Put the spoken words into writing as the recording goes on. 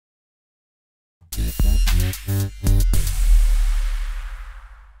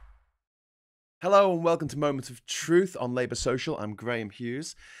Hello and welcome to Moments of Truth on Labour Social. I'm Graham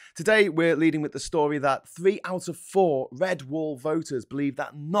Hughes. Today we're leading with the story that 3 out of 4 red wall voters believe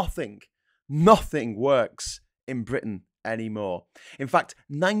that nothing works in Britain anymore. In fact,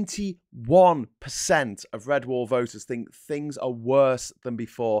 91% of red wall voters think things are worse than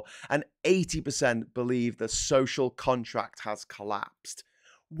before, and 80% believe the social contract has collapsed.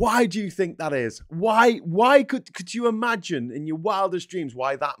 Why do you think that is? Why could you imagine in your wildest dreams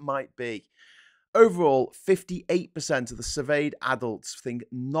why that might be? Overall, 58% of the surveyed adults think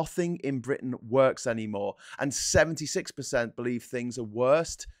nothing in Britain works anymore, and 76% believe things are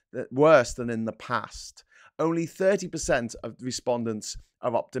worse than in the past. Only 30% of respondents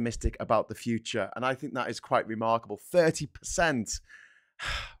are optimistic about the future, and I think that is quite remarkable. 30%,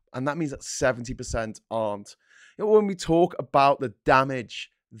 and that means that 70% aren't. You know, when we talk about the damage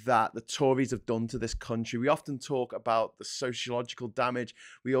that the Tories have done to this country, we often talk about the sociological damage.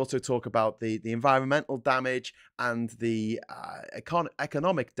 We also talk about the environmental damage and the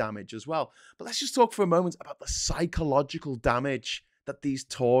economic damage as well. But let's just talk for a moment about the psychological damage that these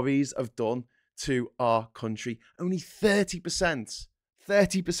Tories have done to our country. Only 30%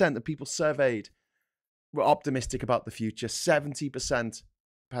 of people surveyed were optimistic about the future, 70%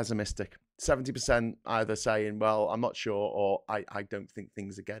 pessimistic. 70% either saying, well, I'm not sure, or I don't think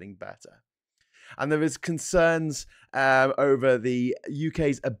things are getting better. And there is concerns over the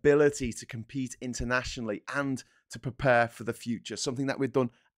UK's ability to compete internationally and to prepare for the future, something that we've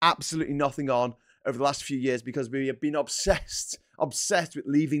done absolutely nothing on over the last few years because we have been obsessed with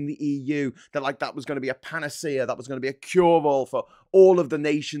leaving the EU, that was going to be a panacea, that was going to be a cure-all for all of the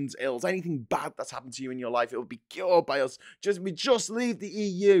nation's ills. Anything bad that's happened to you in your life, it will be cured by us. We just leave the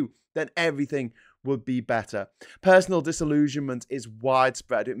EU, then everything would be better. Personal disillusionment is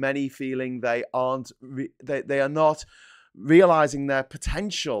widespread, with many feeling they are not realizing their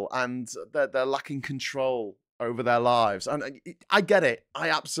potential and that they're lacking control over their lives. And I get it. I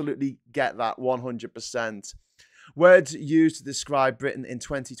absolutely get that 100%. Words used to describe Britain in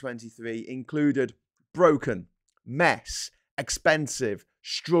 2023 included broken, mess, expensive,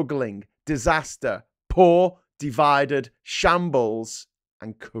 struggling, disaster, poor, divided, shambles,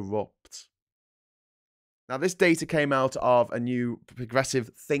 and corrupt. Now, this data came out of a new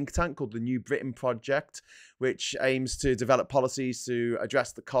progressive think tank called the New Britain Project, which aims to develop policies to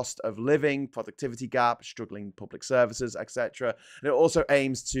address the cost of living, productivity gap, struggling public services, etc. And it also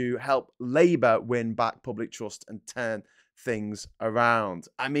aims to help Labour win back public trust and turn things around.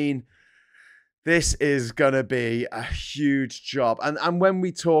 I mean, this is going to be a huge job. And when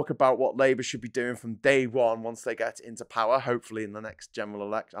we talk about what Labour should be doing from day one, once they get into power, hopefully in the next general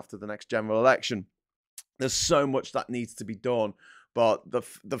election, after the next general election, there's so much that needs to be done. But the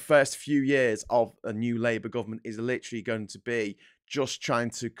first few years of a new Labour government is literally going to be just trying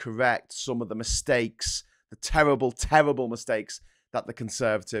to correct some of the mistakes, the terrible, terrible mistakes that the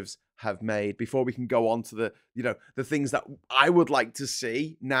Conservatives have made before we can go on to the things that I would like to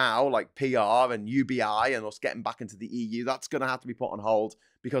see now, like PR and UBI and us getting back into the EU. That's going to have to be put on hold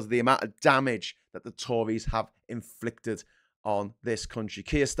because of the amount of damage that the Tories have inflicted on this country.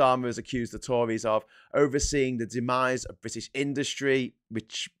 Keir Starmer has accused the Tories of overseeing the demise of British industry,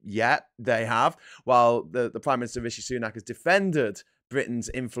 which, yeah, they have, while the Prime Minister Rishi Sunak has defended Britain's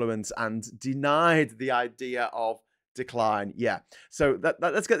influence and denied the idea of decline. Yeah. So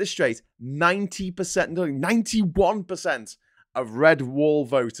let's get this straight. 91% of red wall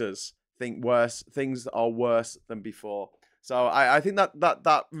voters think things are worse than before. So I think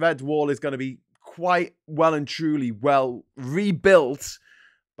that red wall is going to be quite well and truly well rebuilt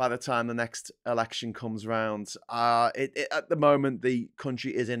by the time the next election comes round. At the moment, the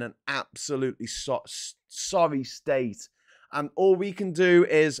country is in an absolutely sorry state. And all we can do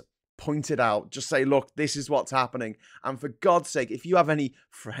is point it out. Just say, look, this is what's happening. And for God's sake, if you have any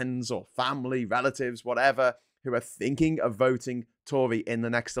friends or family, relatives, whatever, who are thinking of voting Tory in the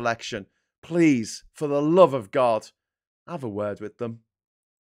next election, please, for the love of God, have a word with them.